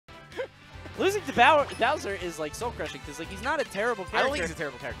losing to Bowser is like soul crushing because like he's not a terrible character. I don't think he's a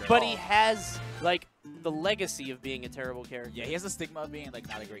terrible character. But he has like the legacy of being a terrible character. Yeah, he has the stigma of being like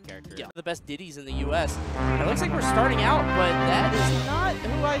not a great character. Yeah, the best ditties in the U.S. It looks like we're starting out, but that is not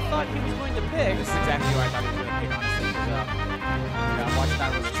who I thought he was going to pick. This is exactly who I thought he was going to pick, honestly. I'm watching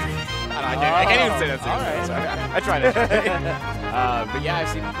Nairo's stream. I can't even say that. All right. Sorry, I tried it. But yeah, I've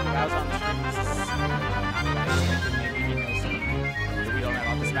seen him Bowser on the stream. Maybe he knows some that we don't have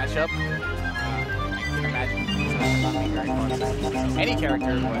on this matchup. I can imagine he's not being very fun. Any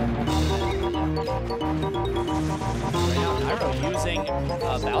character, but right now, Nairo using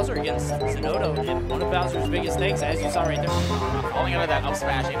Bowser against Zenodo in one of Bowser's biggest things, as you saw right there. Falling out of that up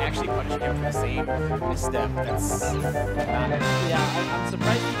smash and actually punishing him for the same misstep. That's not it. Yeah, I'm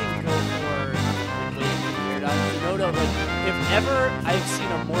surprised he didn't go for waiting for the air dodge. Zenodo, like, if ever I've seen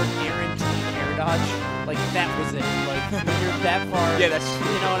a more guaranteed air dodge, like, that was it. Like, when you're that far, Yeah, that's true.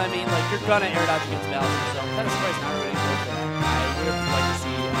 you know what I mean? Like, you're gonna air dodge against Bowser, so I'm kind of surprised Nairo didn't go for that. I would have liked to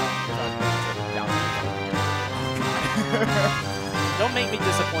see down. Don't make me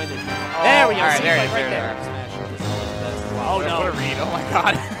disappointed. There we go. All right, See, there, like, there, right there. there. Smash. Just always the best. Wow, Oh, no. What a read. Oh, my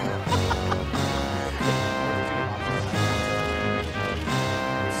God.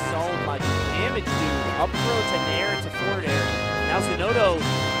 So much damage, dude. Up throw to nair to forward air. Now Zenodo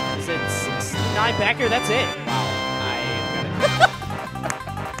is at 69 back here. That's it. Wow.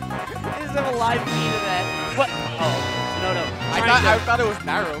 He doesn't have a live feed of that. What? Oh, Zenodo. I thought it was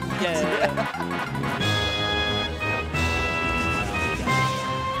Nairo. Yeah.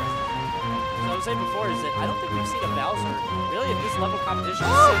 I was saying before is that I don't think we've seen a Bowser really at this level of competition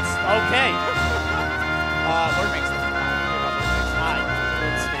since. Okay. Lord makes sense. Fine.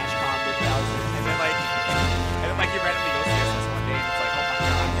 Let's smash comp with Bowser. And then like he randomly goes to this one day and it's like, oh my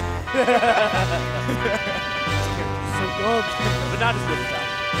God. This character's so good. But not as good as Bowser.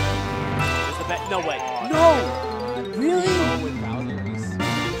 Is the no way. No! Really? With Bowser,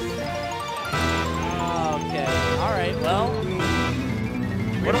 Okay. All right. Well.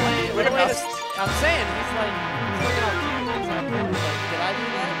 What a way to. I'm saying he's looking all cute. He's like, did I do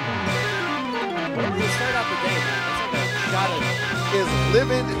that? What a way to start out the day, man. That's like a shot of. Is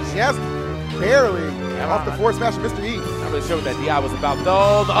living just barely off the forward smash of Mr. E. I really showed that DI was about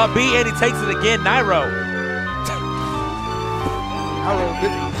though. The up B and he takes it again. Nairo. Nairo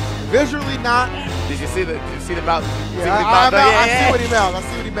visually not. Did you see the mouth? Yeah, I see what he meant. I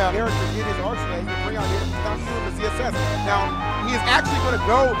see what he meant. Eric can get his arsenal. He can bring out here. Stop doing the CSS. Now he is actually going to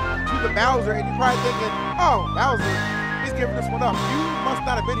go to the Bowser, and you're probably thinking, oh, Bowser, he's giving this one up. You must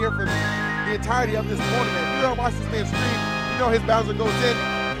not have been here for the entirety of this tournament. If you don't watch this man stream, you know his Bowser goes in.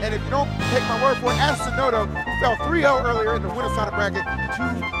 And if you don't take my word for it, ask Zenodo, who fell 3-0 earlier in the winner side of bracket, to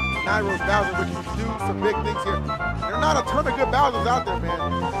Nairo's Bowser, which can do some big things here. There are not a ton of good Bowsers out there, man.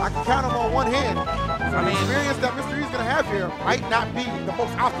 I can count them on one hand. So the experience that Mr. E's going to have here might not be the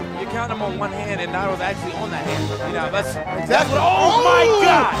most optimal. You count him on one hand and Nairo's actually on that hand. You know, that's Exactly. oh my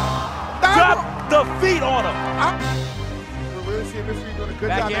God! Drop the feet on him. We're really seeing Mr. E doing a good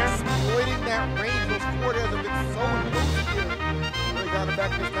Back job air. exploiting that range. Those forward airs have been so loose here. Really got the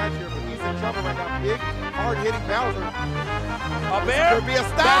back of this match here, but he's in trouble right now. Big, hard-hitting Bowser. Up air. Could be a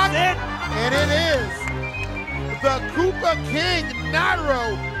stop. That's it. And it is. The Koopa King,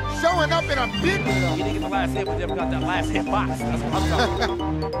 Nairo, showing up in a big one. He didn't get the last hit, but never got that last hit box. That's what I'm talking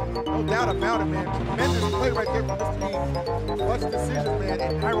about. No doubt about it, man. Tremendous play right there from Mr. E. Clutch decision, man.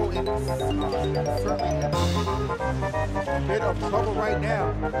 And Nairo is certainly in a bit of trouble right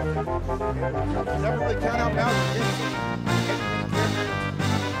now. And never really count out Bowser.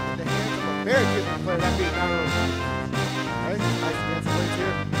 In the hands of a very gifted player, that being Nairo. Okay, nice dance plays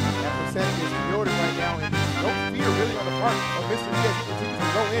here. That percentage is building right now. And no fear really on the part of Mr. E as he continues to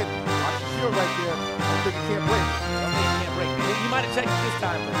go in. Watch the shield right there. I don't think he can't break. I don't think he can't break. He might have checked it this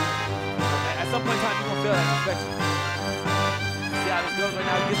time, but at some point in time, you're going to feel that inspection. See how this goes right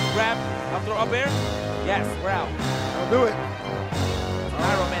now. He gets the grab. Up throw up air. Yes, we're out. That'll do it.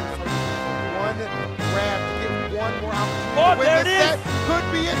 Nairo, man. One grab to get one more opportunity Oh, to win there this it is. set. Could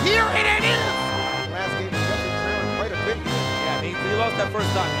be it here, and it is! Last game, he's definitely trailing quite a bit here. Yeah, I mean, he lost that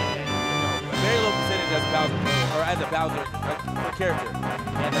first time. And, a very low percentage as a Bowser, or as a Bowser per character.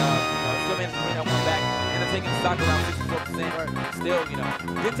 And still managed to bring that one back. Ended up taking the stock around 64%. Right. Still,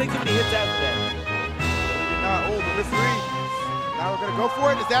 didn't take too many hits after that. But Mr. E. Now we're going to go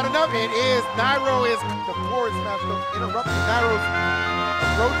for it. Is that enough? It is. Nairo is the forward smash, though, interrupting Nairo's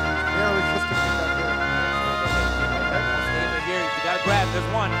approach. Narrowly just going to get that there. Stay right here. You got to grab. There's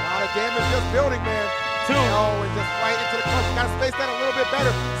one. A lot of damage just building, man. 2. Oh, and just right into the punch. Got to space that a little bit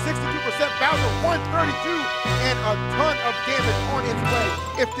better. 62% Bowser, 132, and a ton of damage on its way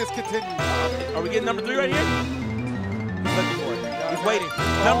if this continues. Are we getting number 3 right here? He's looking for it. He's waiting.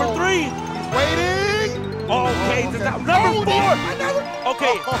 Number 3. He's waiting. Okay, this is out. Number 4.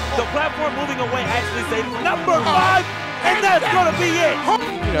 Okay, the platform moving away actually says number 5, and that's gonna be it.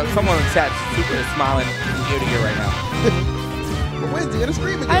 You know, someone in the chat super is smiling ear to ear right now. But when's he gonna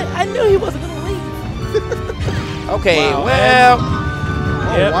scream again? I knew he wasn't gonna leave. Okay, Wow. well,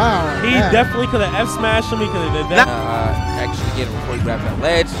 Yep. Wow. He definitely could have F smashed him. He could have did that. actually get him before he grabs that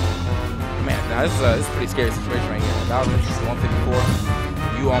ledge. Man, now this is a pretty scary situation right here. Bowser is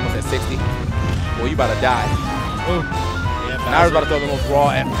 154. You almost at 60. Well, you about to die. Ooh. Now he's about to throw the most raw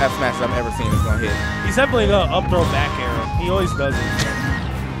F smash I've ever seen. It's gonna hit. He's definitely gonna up throw back arrow. He always does it.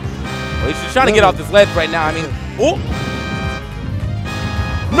 Well, he's just trying to get off this ledge right now. I mean, oh.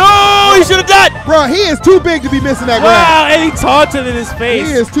 No, he should have died. Bro, he is too big to be missing that grab. Wow, and he taunted in his face.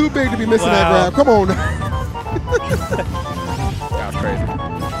 He is too big to be missing that grab. Come on. That was crazy.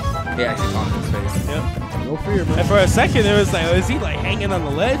 He actually taunted his face. Yep. No fear, man. And for a second, it was like, is he like hanging on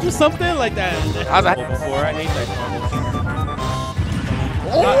the ledge or something like that? I was like, Before I hate that.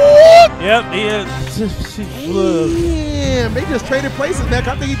 Oh! Yep, he is. Damn, they just traded places, man.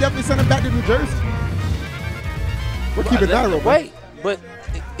 I think he definitely sent him back to New Jersey. We're keeping Nairo. Wait, but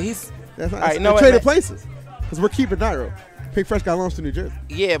he's. That's not, all right, they no, traded places because we're keeping Nairo. Pink Fresh got launched to New Jersey.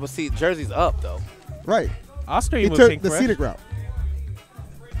 Yeah, but see, Jersey's up though. Right. Australia He with took Pink the Fresh. scenic route.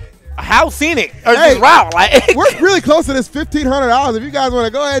 How scenic? Or Hey, just route? Like We're really close to this $1,500. If you guys want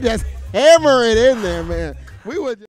to go ahead, just hammer it in there, man. We would.